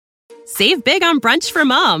Save big on brunch for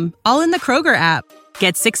mom, all in the Kroger app.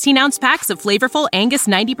 Get 16-ounce packs of flavorful Angus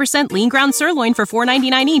 90% lean ground sirloin for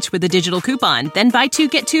 $4.99 each with a digital coupon. Then buy 2,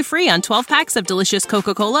 get 2 free on 12 packs of delicious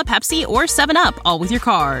Coca-Cola, Pepsi, or 7-Up, all with your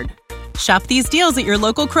card. Shop these deals at your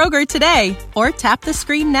local Kroger today, or tap the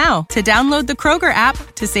screen now to download the Kroger app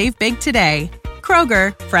to save big today.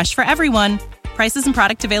 Kroger, fresh for everyone. Prices and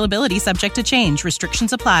product availability subject to change.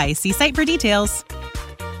 Restrictions apply. See site for details.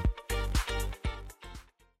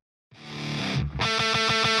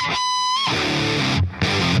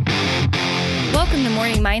 Welcome to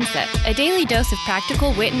Morning Mindset, a daily dose of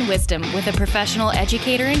practical wit and wisdom with a professional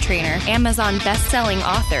educator and trainer, Amazon best-selling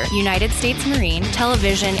author, United States Marine,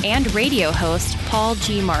 television and radio host, Paul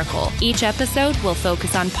G. Markel. Each episode will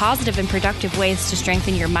focus on positive and productive ways to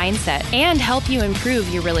strengthen your mindset and help you improve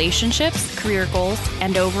your relationships, career goals,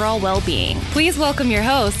 and overall well-being. Please welcome your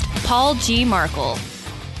host, Paul G. Markel.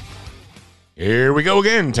 Here we go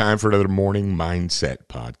again. Time for another Morning Mindset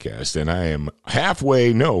podcast. And I am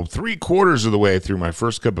three-quarters of the way through my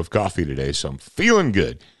first cup of coffee today, so I'm feeling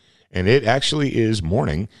good. And it actually is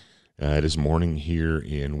morning. It is morning here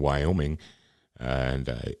in Wyoming. And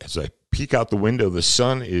as I peek out the window, the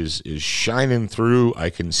sun is shining through.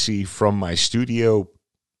 I can see from my studio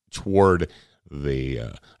toward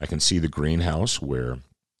I can see the greenhouse where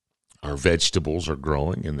our vegetables are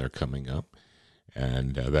growing and they're coming up.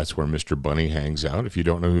 And that's where Mr. Bunny hangs out. If you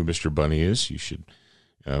don't know who Mr. Bunny is, you should.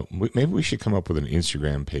 Maybe we should come up with an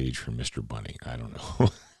Instagram page for Mr. Bunny. I don't know.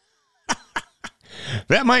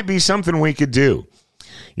 That might be something we could do.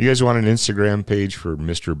 You guys want an Instagram page for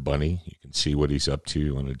Mr. Bunny? You can see what he's up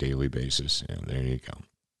to on a daily basis. And there you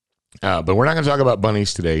go. But we're not going to talk about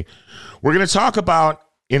bunnies today. We're going to talk about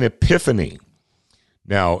an epiphany.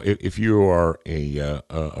 Now, if you are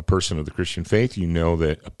a person of the Christian faith, you know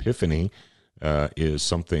that epiphany is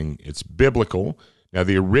something, it's biblical. Now,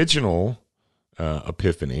 the original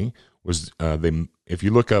epiphany was, if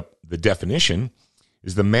you look up the definition,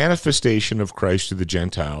 is the manifestation of Christ to the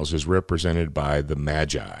Gentiles as represented by the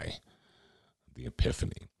Magi, the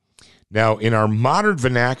epiphany. Now, in our modern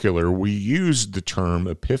vernacular, we use the term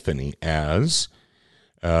epiphany as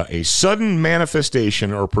a sudden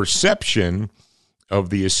manifestation or perception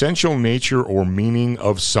of the essential nature or meaning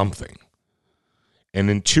of something. An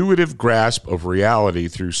intuitive grasp of reality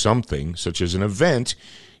through something, such as an event,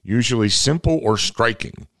 usually simple or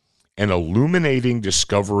striking, an illuminating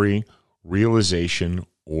discovery, realization,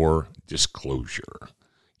 or disclosure.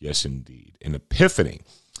 Yes, indeed. An epiphany.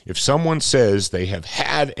 If someone says they have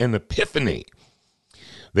had an epiphany,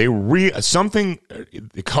 something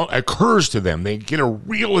occurs to them. They get a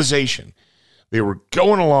realization. They were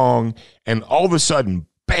going along, and all of a sudden,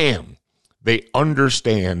 bam, they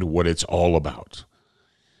understand what it's all about.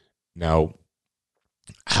 Now,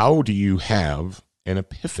 how do you have an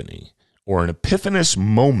epiphany or an epiphanous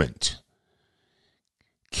moment?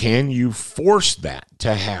 Can you force that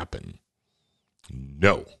to happen?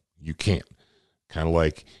 No, you can't. Kind of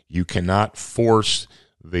like you cannot force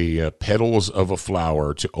the petals of a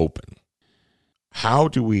flower to open. How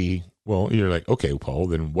do we, you're like, okay, Paul,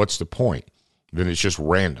 then what's the point? Then it's just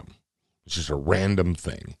random. It's just a random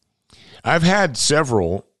thing. I've had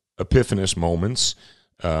several epiphanous moments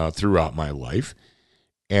throughout my life.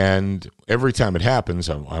 And every time it happens,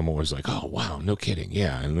 I'm always like, oh, wow, no kidding.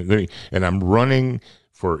 Yeah. And I'm running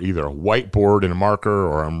for either a whiteboard and a marker,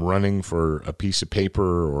 or I'm running for a piece of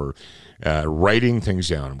paper, or writing things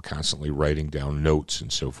down. I'm constantly writing down notes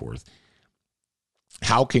and so forth.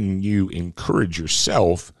 How can you encourage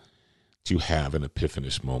yourself to have an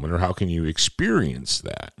epiphanous moment, or how can you experience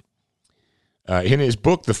that? In his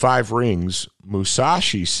book, The Five Rings,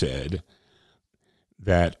 Musashi said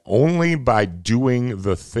that only by doing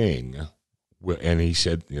the thing, and he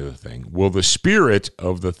said the other thing, will the spirit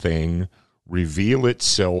of the thing reveal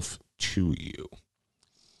itself to you.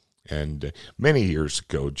 And many years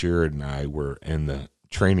ago, Jared and I were in the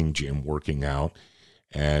training gym working out,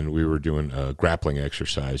 and we were doing grappling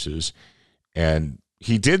exercises, and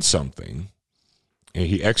he did something, and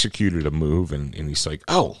he executed a move, and he's like,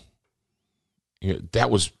 oh, that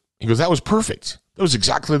was perfect. That was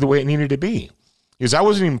exactly the way it needed to be. Because I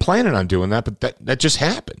wasn't even planning on doing that, but that just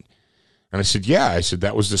happened. And I said, yeah. I said,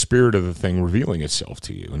 that was the spirit of the thing revealing itself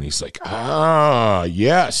to you. And he's like,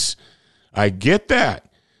 yes, I get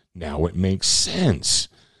that. Now it makes sense.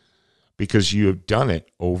 Because you have done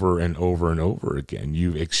it over and over and over again.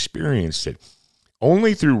 You've experienced it.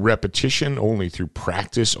 Only through repetition, only through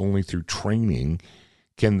practice, only through training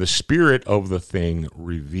can the spirit of the thing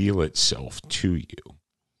reveal itself to you.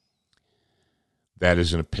 That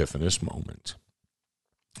is an epiphanous moment.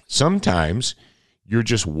 Sometimes you're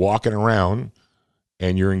just walking around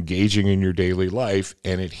and you're engaging in your daily life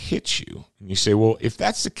and it hits you. And you say, well, if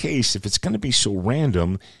that's the case, if it's going to be so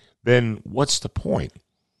random, then what's the point?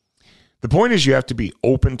 The point is you have to be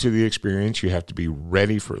open to the experience. You have to be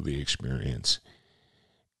ready for the experience.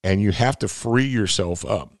 And you have to free yourself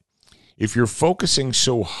up. If you're focusing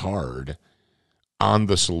so hard on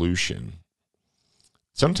the solution,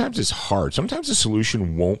 sometimes it's hard. Sometimes the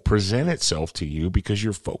solution won't present itself to you because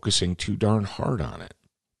you're focusing too darn hard on it.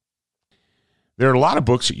 There are a lot of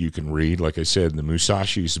books that you can read. Like I said, the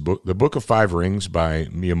Musashi's book, The Book of Five Rings by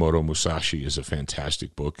Miyamoto Musashi is a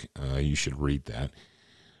fantastic book. You should read that.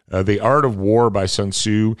 The Art of War by Sun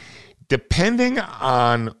Tzu. Depending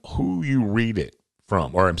on who you read it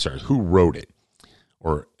from, or I'm sorry, who wrote it,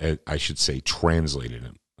 or I should say translated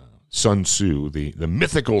it. Sun Tzu, the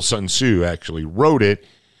mythical Sun Tzu actually wrote it,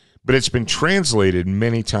 but it's been translated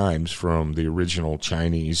many times from the original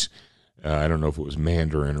Chinese, I don't know if it was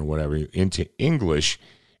Mandarin or whatever, into English.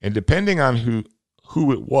 And depending on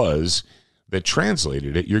who it was that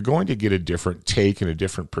translated it, you're going to get a different take and a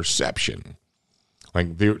different perception.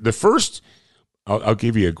 Like the first, I'll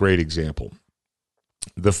give you a great example.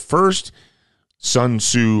 The first Sun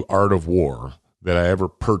Tzu Art of War that I ever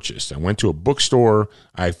purchased, I went to a bookstore,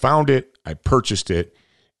 I found it, I purchased it,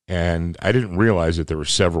 and I didn't realize that there were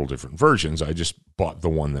several different versions. I just bought the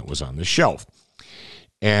one that was on the shelf.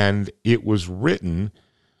 And it was written,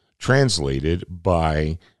 translated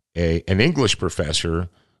by an English professor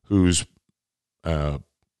whose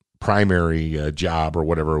primary job or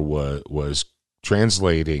whatever was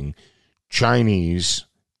translating Chinese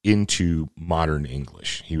into modern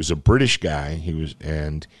English. He was a British guy.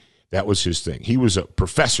 And that was his thing. He was a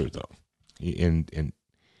professor, though. And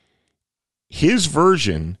his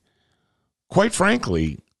version, quite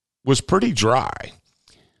frankly, was pretty dry.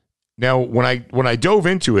 Now, when I dove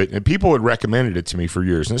into it, and people had recommended it to me for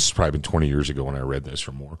years, and this has probably been 20 years ago when I read this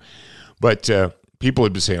or more, but people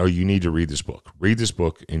had been saying, oh, you need to read this book. Read this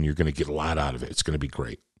book, and you're going to get a lot out of it. It's going to be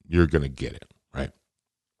great. You're going to get it, right?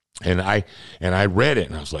 And I read it,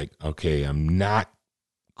 and I was like, okay, I'm not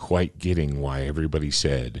quite getting why everybody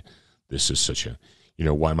said this is such a,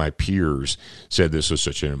 why my peers said this was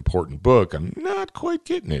such an important book. I'm not quite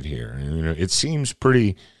getting it here. It seems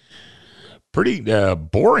pretty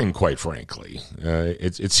boring, quite frankly.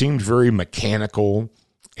 It seemed very mechanical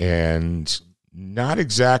and not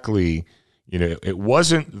exactly, it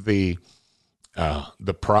wasn't it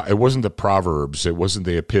wasn't the Proverbs, it wasn't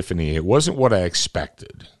the Epiphany, it wasn't what I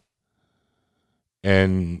expected.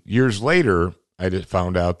 And years later, I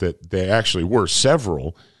found out that there actually were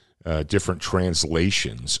several different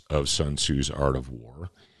translations of Sun Tzu's Art of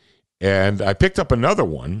War. And I picked up another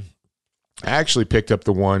one. I actually picked up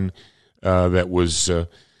the one that was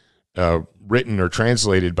written or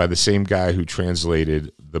translated by the same guy who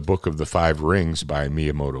translated the Book of the Five Rings by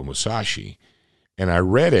Miyamoto Musashi. And I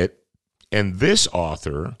read it, and this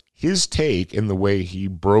author, his take and the way he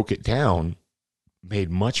broke it down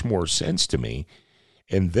made much more sense to me.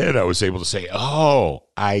 And then I was able to say, oh,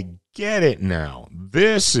 I get it now.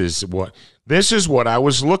 This is what I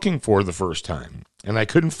was looking for the first time, and I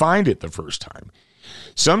couldn't find it the first time.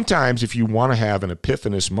 Sometimes if you want to have an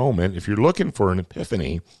epiphanous moment, if you're looking for an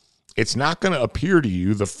epiphany, it's not going to appear to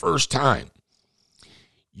you the first time.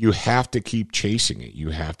 You have to keep chasing it. You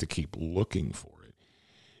have to keep looking for it.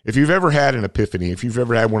 If you've ever had an epiphany, if you've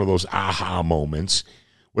ever had one of those aha moments,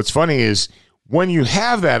 what's funny is when you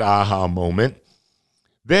have that aha moment,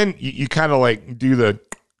 then you kind of like do the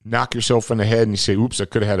knock yourself in the head and you say, oops, I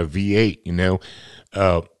could have had a V8,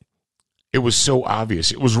 It was so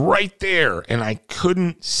obvious. It was right there, and I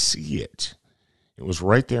couldn't see it. It was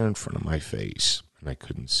right there in front of my face, and I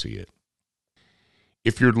couldn't see it.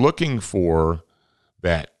 If you're looking for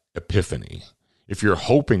that epiphany, if you're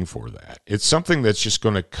hoping for that, it's something that's just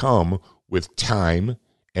going to come with time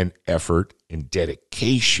and effort and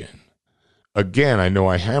dedication. Again, I know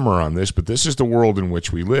I hammer on this, but this is the world in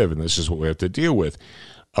which we live, and this is what we have to deal with.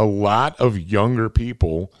 A lot of younger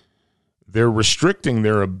people, they're restricting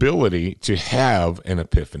their ability to have an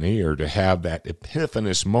epiphany or to have that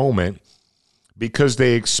epiphanous moment because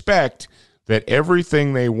they expect that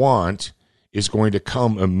everything they want is going to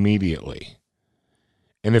come immediately.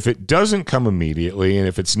 And if it doesn't come immediately, and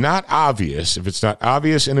if it's not obvious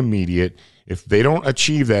and immediate, if they don't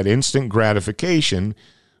achieve that instant gratification,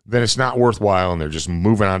 then it's not worthwhile and they're just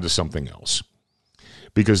moving on to something else.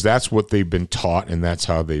 Because that's what they've been taught and that's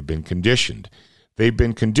how they've been conditioned. They've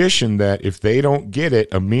been conditioned that if they don't get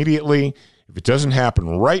it immediately, if it doesn't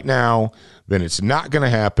happen right now, then it's not going to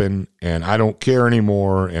happen and I don't care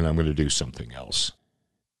anymore and I'm going to do something else.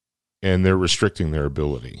 And they're restricting their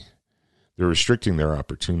ability. They're restricting their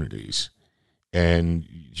opportunities. And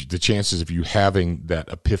the chances of you having that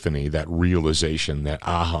epiphany, that realization, that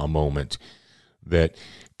aha moment, that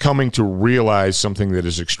coming to realize something that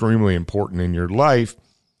is extremely important in your life,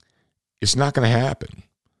 it's not going to happen.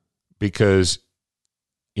 Because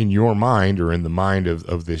in your mind, or in the mind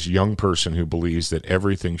of this young person who believes that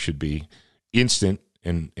everything should be instant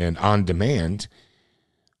and on demand,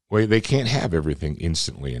 well, they can't have everything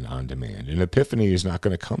instantly and on demand. An epiphany is not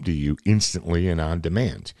going to come to you instantly and on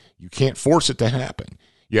demand. You can't force it to happen.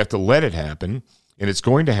 You have to let it happen, and it's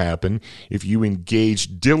going to happen if you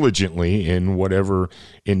engage diligently in whatever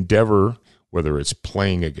endeavor, whether it's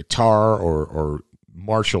playing a guitar or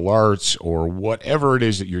martial arts or whatever it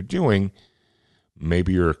is that you're doing.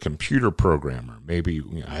 Maybe you're a computer programmer. Maybe,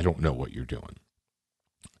 I don't know what you're doing.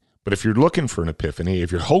 But if you're looking for an epiphany,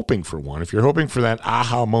 if you're hoping for one, if you're hoping for that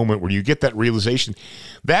aha moment where you get that realization,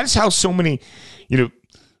 that's how so many,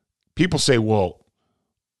 people say, well,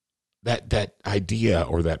 that idea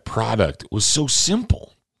or that product was so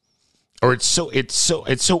simple, or it's so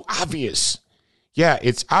obvious. Yeah,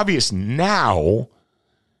 it's obvious now.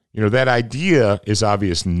 That idea is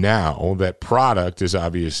obvious now. That product is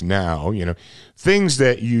obvious now. Things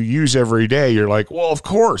that you use every day, you're like, well, of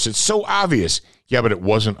course, it's so obvious. Yeah, but it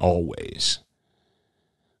wasn't always.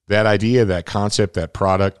 That idea, that concept, that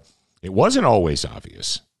product, it wasn't always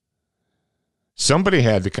obvious. Somebody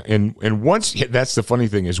had to, and once, that's the funny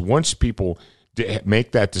thing, is once people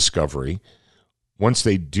make that discovery, once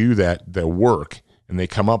they do the work, and they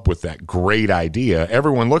come up with that great idea,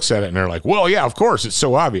 everyone looks at it and they're like, well, yeah, of course, it's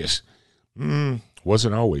so obvious.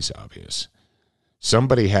 Wasn't always obvious.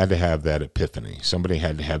 Somebody had to have that epiphany. Somebody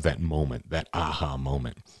had to have that moment, that aha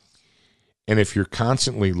moment. And if you're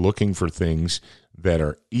constantly looking for things that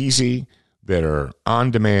are easy, that are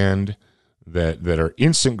on demand, that are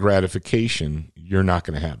instant gratification, you're not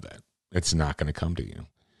going to have that. It's not going to come to you.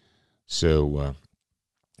 So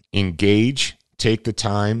engage. Take the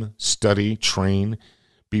time, study, train,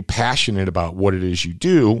 be passionate about what it is you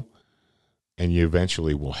do, and you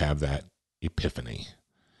eventually will have that epiphany.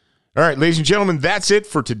 All right, ladies and gentlemen, that's it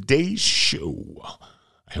for today's show.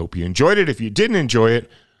 I hope you enjoyed it. If you didn't enjoy it,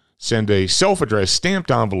 send a self-addressed stamped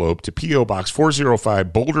envelope to P.O. Box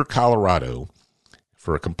 405, Boulder, Colorado,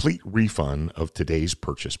 for a complete refund of today's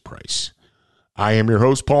purchase price. I am your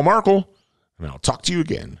host, Paul Markle, and I'll talk to you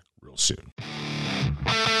again real soon.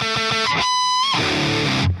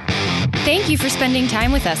 Thank you for spending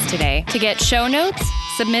time with us today. To get show notes,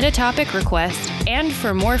 submit a topic request, and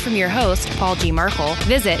for more from your host, Paul G. Markle,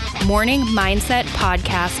 visit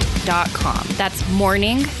morningmindsetpodcast.com. That's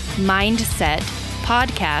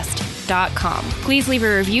morningmindsetpodcast.com. Please leave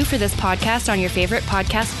a review for this podcast on your favorite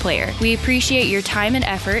podcast player. We appreciate your time and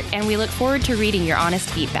effort, and we look forward to reading your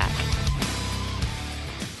honest feedback.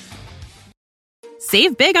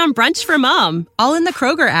 Save big on brunch for mom, all in the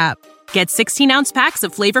Kroger app. Get 16-ounce packs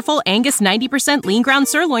of flavorful Angus 90% lean ground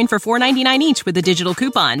sirloin for $4.99 each with a digital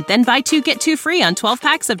coupon. Then buy 2, get 2 free on 12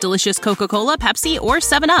 packs of delicious Coca-Cola, Pepsi, or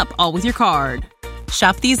 7-Up, all with your card.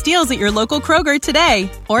 Shop these deals at your local Kroger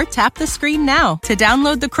today, or tap the screen now to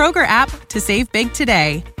download the Kroger app to save big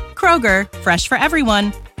today. Kroger, fresh for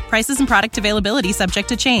everyone. Prices and product availability subject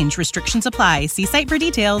to change. Restrictions apply. See site for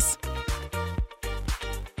details.